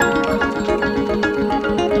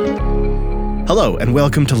Hello, and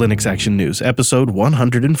welcome to Linux Action News, episode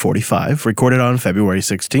 145, recorded on February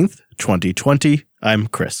 16th, 2020. I'm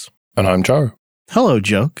Chris. And I'm Joe. Hello,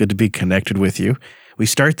 Joe. Good to be connected with you. We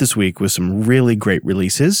start this week with some really great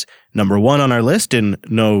releases. Number one on our list, in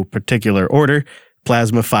no particular order,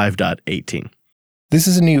 Plasma 5.18. This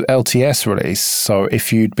is a new LTS release, so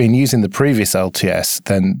if you'd been using the previous LTS,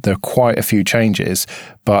 then there are quite a few changes,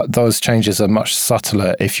 but those changes are much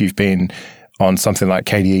subtler if you've been on something like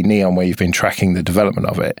KDE Neon, where you've been tracking the development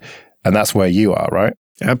of it. And that's where you are, right?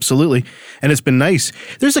 Absolutely. And it's been nice.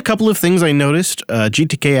 There's a couple of things I noticed.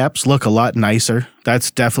 GTK apps look a lot nicer.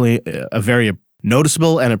 That's definitely a very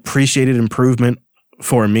noticeable and appreciated improvement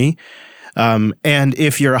for me. And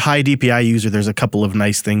if you're a high DPI user, there's a couple of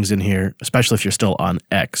nice things in here, especially if you're still on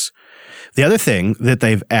X. The other thing that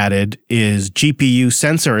they've added is GPU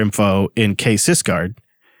sensor info in K-Sysguard,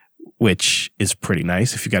 which is pretty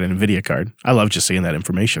nice if you got an NVIDIA card. I love just seeing that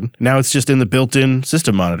information. Now it's just in the built-in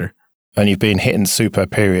system monitor. And you've been hitting super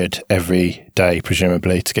period every day,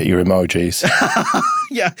 presumably, to get your emojis.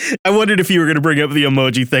 Yeah, I wondered if you were going to bring up the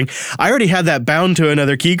emoji thing. I already had that bound to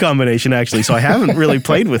another key combination, actually, so I haven't really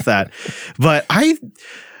played with that. But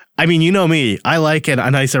I mean, you know me. I like a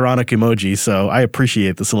nice ironic emoji, so I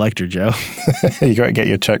appreciate the selector, Joe. You got to get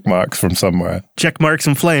your check marks from somewhere. Check marks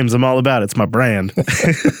and flames, I'm all about it. It's my brand.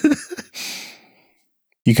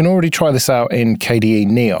 You can already try this out in KDE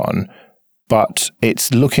Neon, but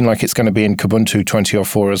it's looking like it's going to be in Kubuntu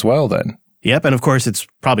 20.04 as well then. Yep, and of course it's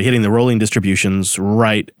probably hitting the rolling distributions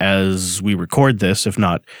right as we record this, if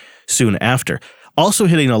not soon after. Also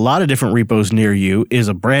hitting a lot of different repos near you is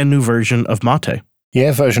a brand new version of Mate.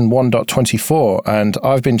 Yeah, version 1.24, and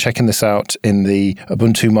I've been checking this out in the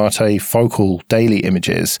Ubuntu Mate Focal daily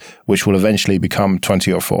images, which will eventually become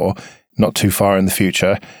 20.04, not too far in the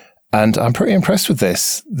future. And I'm pretty impressed with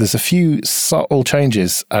this. There's a few subtle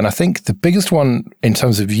changes, and I think the biggest one in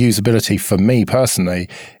terms of usability for me personally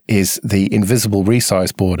is the invisible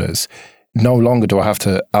resize borders. No longer do I have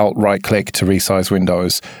to right-click to resize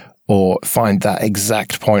windows or find that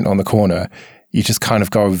exact point on the corner. You just kind of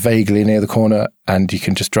go vaguely near the corner and you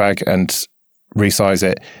can just drag and resize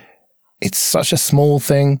it. It's such a small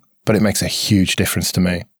thing, but it makes a huge difference to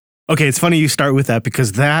me. Okay, it's funny you start with that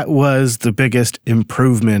because that was the biggest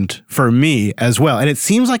improvement for me as well. And it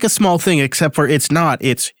seems like a small thing, except for it's not.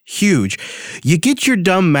 It's huge. You get your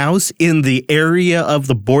dumb mouse in the area of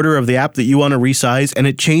the border of the app that you want to resize, and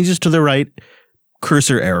it changes to the right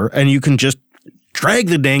cursor error, and you can just drag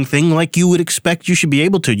the dang thing like you would expect you should be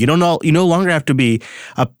able to. You no longer have to be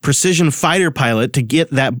a precision fighter pilot to get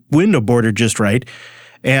that window border just right.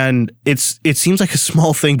 And it seems like a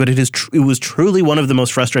small thing, but it was truly one of the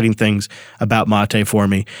most frustrating things about Mate for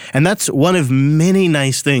me. And that's one of many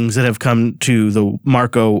nice things that have come to the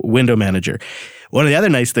Marco window manager. One of the other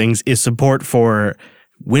nice things is support for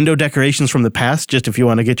window decorations from the past, just if you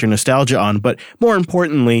want to get your nostalgia on, but more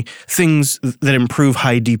importantly, things that improve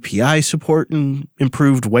high DPI support and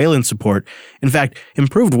improved Wayland support. In fact,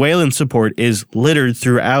 improved Wayland support is littered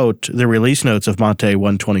throughout the release notes of Mate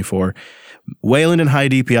 1.24. Wayland and high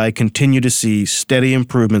DPI continue to see steady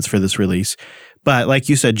improvements for this release. But like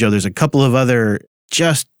you said, Joe, there's a couple of other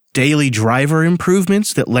just daily driver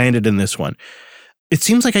improvements that landed in this one. It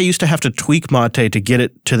seems like I used to have to tweak Mate to get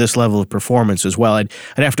it to this level of performance as well. I'd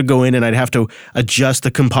have to go in and I'd have to adjust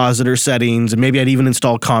the compositor settings, and maybe I'd even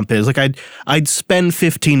install Compiz. Like I'd spend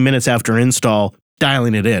 15 minutes after install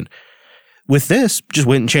dialing it in. With this, just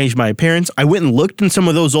went and changed my appearance. I went and looked in some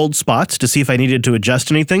of those old spots to see if I needed to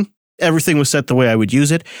adjust anything. Everything was set the way I would use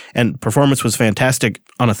it, and performance was fantastic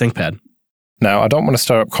on a ThinkPad. Now, I don't want to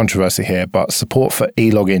stir up controversy here, but support for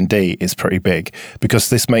eLogInD is pretty big because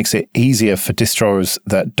this makes it easier for distros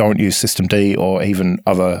that don't use Systemd or even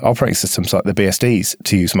other operating systems like the BSDs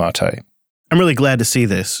to use Mate. I'm really glad to see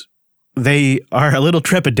this. They are a little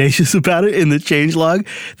trepidatious about it in the changelog.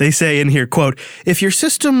 They say in here, quote, if your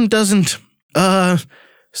system doesn't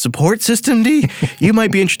support Systemd, you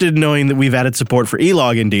might be interested in knowing that we've added support for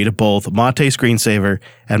eLogInD to both Mate Screensaver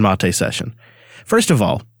and Mate Session. First of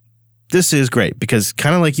all, this is great because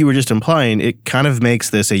kind of like you were just implying, it kind of makes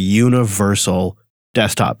this a universal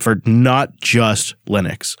desktop for not just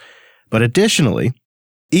Linux. But additionally,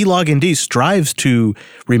 eLogInD strives to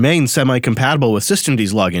remain semi-compatible with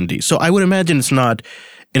Systemd's LogInD. So I would imagine it's not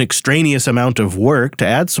an extraneous amount of work to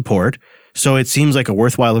add support. So it seems like a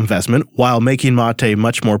worthwhile investment while making Mate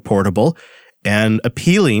much more portable and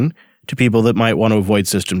appealing to people that might want to avoid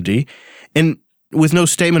Systemd. And with no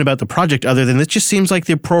statement about the project other than it just seems like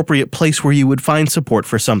the appropriate place where you would find support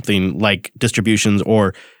for something like distributions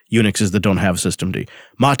or Unixes that don't have Systemd.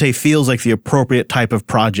 Mate feels like the appropriate type of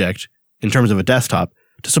project in terms of a desktop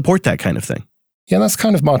to support that kind of thing. Yeah, that's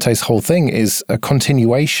kind of Mate's whole thing, is a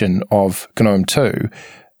continuation of GNOME 2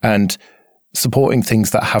 and supporting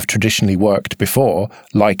things that have traditionally worked before,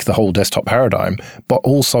 like the whole desktop paradigm, but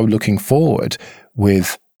also looking forward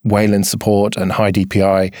with Wayland support and high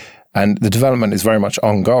DPI, and the development is very much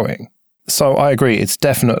ongoing. So I agree, it's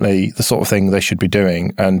definitely the sort of thing they should be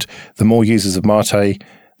doing, and the more users of Mate,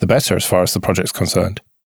 the better as far as the project's concerned.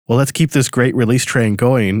 Well, let's keep this great release train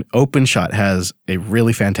going. OpenShot has a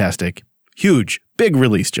really fantastic, huge, big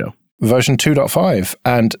release, Joe. Version 2.5,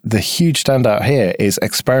 and the huge standout here is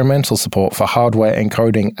experimental support for hardware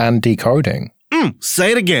encoding and decoding.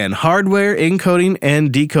 Say it again. Hardware encoding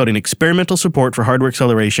and decoding. Experimental support for hardware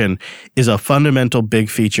acceleration is a fundamental big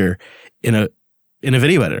feature in a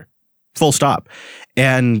video editor. Full stop.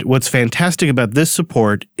 And what's fantastic about this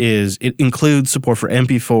support is it includes support for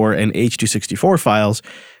MP4 and H.264 files,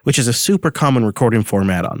 which is a super common recording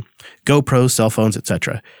format on GoPros, cell phones,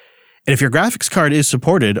 etc. And if your graphics card is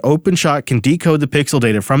supported, OpenShot can decode the pixel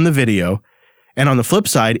data from the video, and on the flip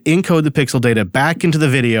side, encode the pixel data back into the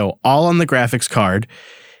video, all on the graphics card.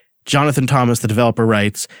 Jonathan Thomas, the developer,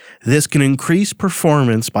 writes, this can increase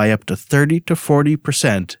performance by up to 30 to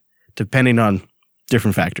 40%, depending on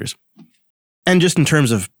different factors. And just in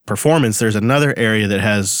terms of performance, there's another area that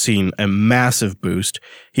has seen a massive boost.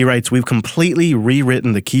 He writes, we've completely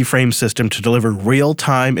rewritten the keyframe system to deliver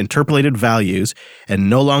real-time interpolated values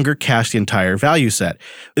and no longer cache the entire value set.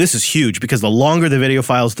 This is huge because the longer the video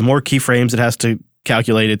files, the more keyframes it has to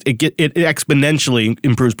calculate. It exponentially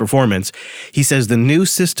improves performance. He says the new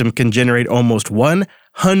system can generate almost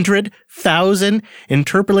 100,000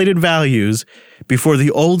 interpolated values before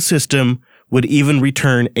the old system would even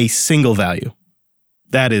return a single value.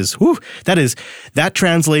 That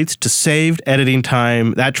translates to saved editing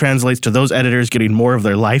time. That translates to those editors getting more of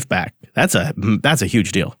their life back. That's a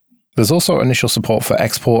huge deal. There's also initial support for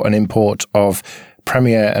export and import of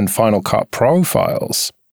Premiere and Final Cut Pro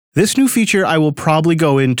files. This new feature I will probably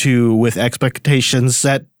go into with expectations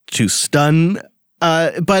set to stun,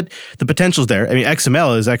 but the potential's there. I mean,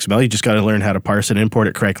 XML is XML. You just got to learn how to parse and import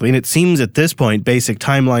it correctly. And it seems at this point, basic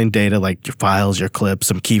timeline data like your files, your clips,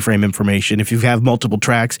 some keyframe information, if you have multiple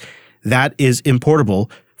tracks, that is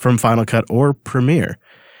importable from Final Cut or Premiere.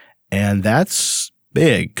 And that's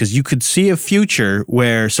big because you could see a future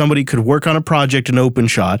where somebody could work on a project in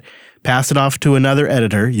OpenShot, pass it off to another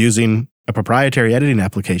editor using a proprietary editing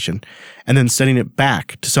application, and then sending it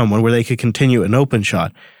back to someone where they could continue in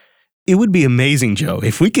OpenShot. It would be amazing, Joe,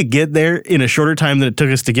 if we could get there in a shorter time than it took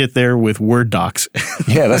us to get there with Word docs.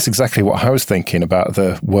 Yeah, that's exactly what I was thinking about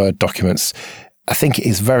the Word documents. I think it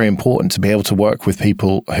is very important to be able to work with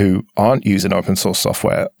people who aren't using open source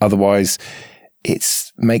software. Otherwise,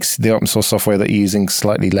 it makes the open source software that you're using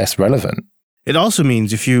slightly less relevant. It also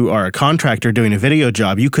means if you are a contractor doing a video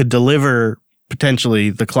job, you could deliver potentially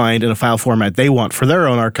the client in a file format they want for their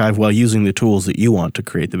own archive while using the tools that you want to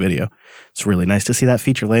create the video. It's really nice to see that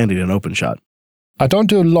feature landing in OpenShot. I don't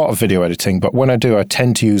do a lot of video editing, but when I do, I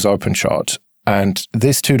tend to use OpenShot. And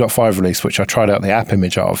this 2.5 release, which I tried out the app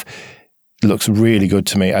image of, looks really good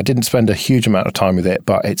to me. I didn't spend a huge amount of time with it,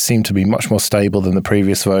 but it seemed to be much more stable than the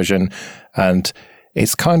previous version. And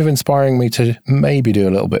it's kind of inspiring me to maybe do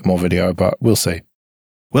a little bit more video, but we'll see.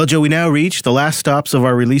 Well, Joe, we now reach the last stops of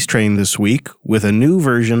our release train this week with a new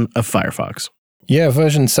version of Firefox. Yeah,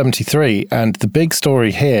 version 73. And the big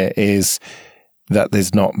story here is that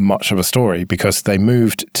there's not much of a story because they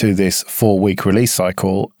moved to this 4-week release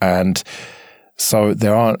cycle. And so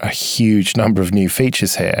there aren't a huge number of new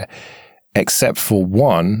features here, except for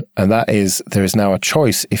one, and that is there is now a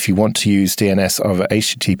choice if you want to use DNS over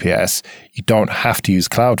HTTPS. You don't have to use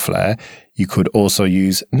Cloudflare. You could also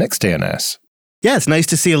use NextDNS. Yeah, it's nice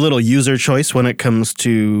to see a little user choice when it comes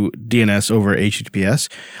to DNS over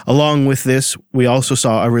HTTPS. Along with this, we also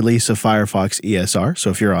saw a release of Firefox ESR. So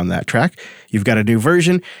if you're on that track, you've got a new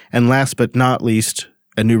version. And last but not least,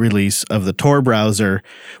 a new release of the Tor browser,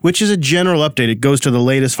 which is a general update. It goes to the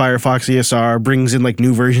latest Firefox ESR, brings in like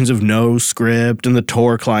new versions of NoScript and the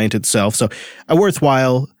Tor client itself. So a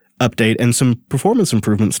worthwhile update and some performance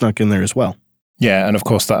improvements snuck in there as well. Yeah, and of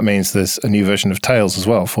course that means there's a new version of Tails as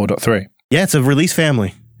well, 4.3. Yeah, it's a release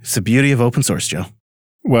family. It's the beauty of open source, Joe.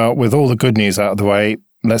 Well, with all the good news out of the way,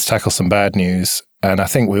 let's tackle some bad news. And I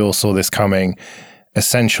think we all saw this coming.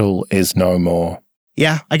 Essential is no more.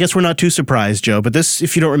 Yeah, I guess we're not too surprised, Joe. But this,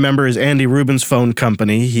 if you don't remember, is Andy Rubin's phone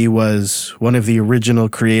company. He was one of the original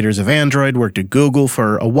creators of Android, worked at Google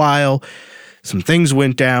for a while. Some things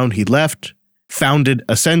went down. He left, founded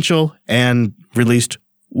Essential, and released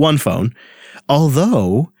one phone.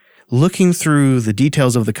 Although, looking through the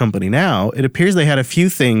details of the company now, it appears they had a few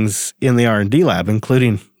things in the R&D lab,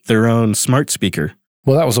 including their own smart speaker.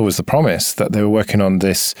 Well, that was always the promise, that they were working on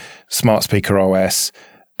this smart speaker OS,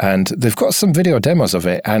 and they've got some video demos of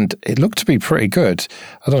it, and it looked to be pretty good.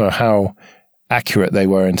 I don't know how accurate they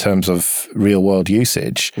were in terms of real-world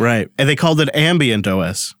usage. Right. And they called it Ambient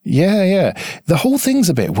OS. Yeah. The whole thing's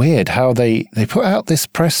a bit weird, how they put out this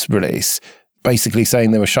press release basically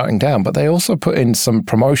saying they were shutting down, but they also put in some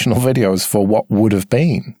promotional videos for what would have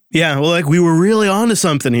been. Yeah, well, like, we were really onto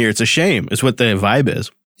something here. It's a shame, is what the vibe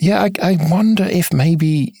is. Yeah, I wonder if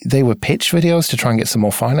maybe they were pitch videos to try and get some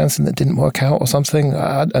more financing that didn't work out or something.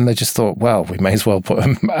 And they just thought, well, we may as well put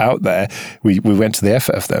them out there. We went to the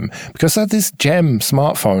effort of them. Because they had this Gem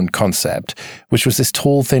smartphone concept, which was this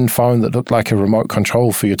tall, thin phone that looked like a remote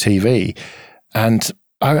control for your TV. And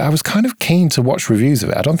I was kind of keen to watch reviews of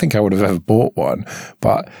it. I don't think I would have ever bought one,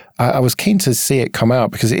 but I was keen to see it come out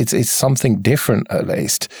because it's something different at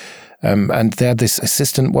least. And they had this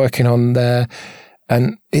assistant working on there.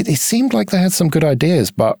 And it seemed like they had some good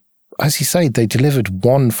ideas, but as you say, they delivered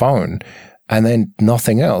one phone and then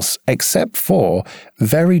nothing else, except for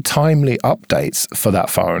very timely updates for that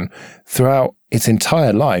phone throughout its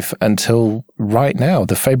entire life until right now.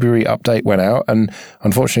 The February update went out, and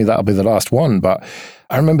unfortunately that'll be the last one. But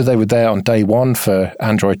I remember they were there on day one for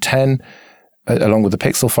Android 10, along with the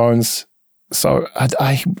Pixel phones. So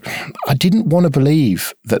I didn't want to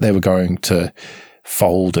believe that they were going to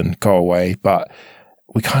fold and go away, but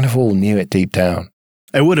we kind of all knew it deep down.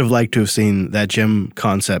 I would have liked to have seen that Gem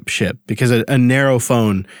concept ship, because a narrow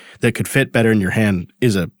phone that could fit better in your hand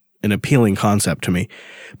is an appealing concept to me.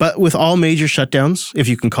 But with all major shutdowns, if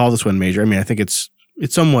you can call this one major, I mean, I think it's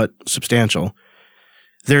somewhat substantial.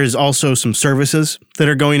 There's also some services that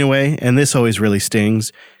are going away, and this always really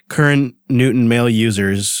stings. Current Newton Mail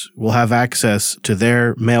users will have access to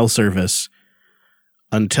their mail service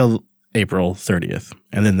until April 30th,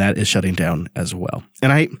 and then that is shutting down as well.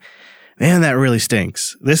 And man, that really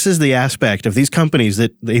stinks. This is the aspect of these companies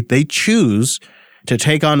that they choose to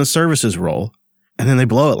take on a services role, and then they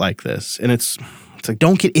blow it like this. And it's like,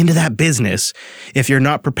 don't get into that business if you're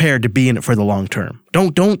not prepared to be in it for the long term.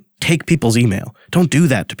 Don't take people's email. Don't do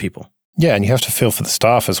that to people. Yeah, and you have to feel for the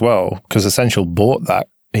staff as well, because Essential bought that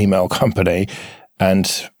email company,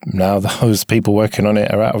 and now those people working on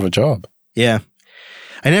it are out of a job. Yeah.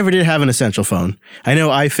 I never did have an Essential phone. I know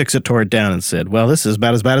iFixit tore it down and said, well, this is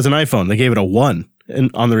about as bad as an iPhone. They gave it a 1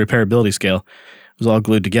 on the repairability scale. It was all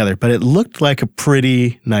glued together, but it looked like a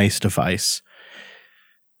pretty nice device.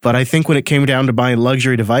 But I think when it came down to buying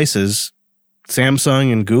luxury devices,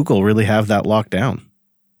 Samsung and Google really have that locked down.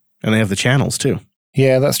 And they have the channels too.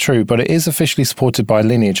 Yeah, that's true, but it is officially supported by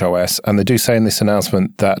Lineage OS, and they do say in this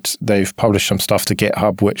announcement that they've published some stuff to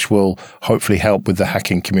GitHub, which will hopefully help with the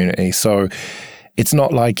hacking community. So it's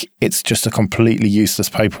not like it's just a completely useless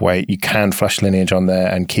paperweight. You can flash Lineage on there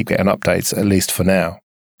and keep getting updates, at least for now.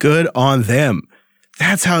 Good on them.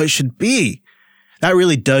 That's how it should be. That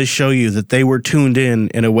really does show you that they were tuned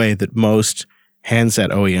in a way that most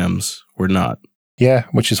handset OEMs were not. Yeah,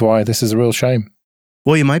 which is why this is a real shame.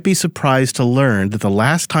 Well, you might be surprised to learn that the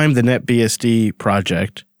last time the NetBSD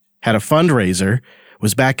project had a fundraiser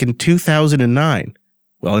was back in 2009.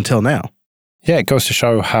 Well, until now. Yeah, it goes to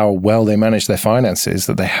show how well they manage their finances,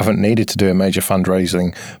 that they haven't needed to do a major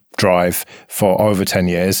fundraising drive for over 10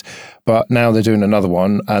 years. But now they're doing another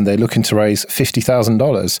one, and they're looking to raise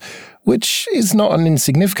 $50,000, which is not an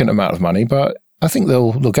insignificant amount of money, but I think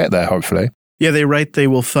they'll get there, hopefully. Yeah, they write they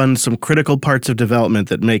will fund some critical parts of development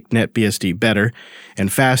that make NetBSD better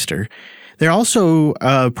and faster. They're also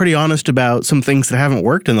pretty honest about some things that haven't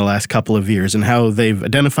worked in the last couple of years and how they've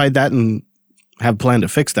identified that and have planned to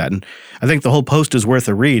fix that. And I think the whole post is worth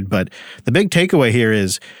a read, but the big takeaway here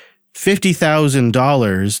is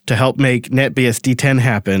 $50,000 to help make NetBSD 10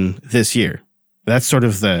 happen this year. That's sort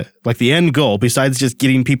of the end goal. Besides just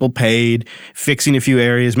getting people paid, fixing a few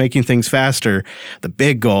areas, making things faster, the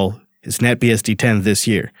big goal is NetBSD 10 this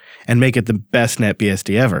year and make it the best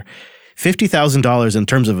NetBSD ever. $50,000 in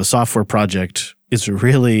terms of a software project is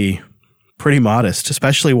really pretty modest,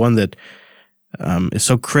 especially one that is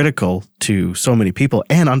so critical to so many people.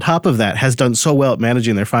 And on top of that, has done so well at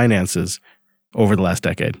managing their finances over the last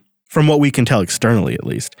decade. From what we can tell externally, at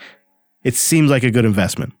least. It seems like a good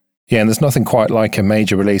investment. Yeah, and there's nothing quite like a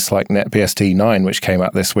major release like NetBSD 9, which came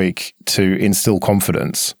out this week, to instill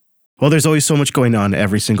confidence. Well, there's always so much going on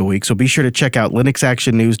every single week, so be sure to check out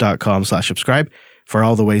linuxactionnews.com/subscribe for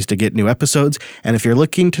all the ways to get new episodes. And if you're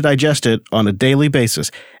looking to digest it on a daily basis,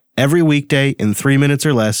 every weekday in 3 minutes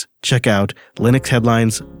or less, check out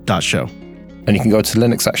linuxheadlines.show. And you can go to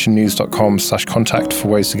linuxactionnews.com/contact for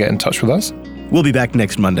ways to get in touch with us. We'll be back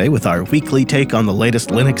next Monday with our weekly take on the latest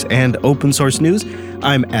Linux and open source news.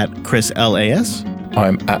 I'm at Chris LAS.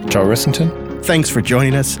 I'm at Joe Rissington. Thanks for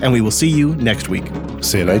joining us, and we will see you next week.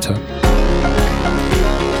 See you later.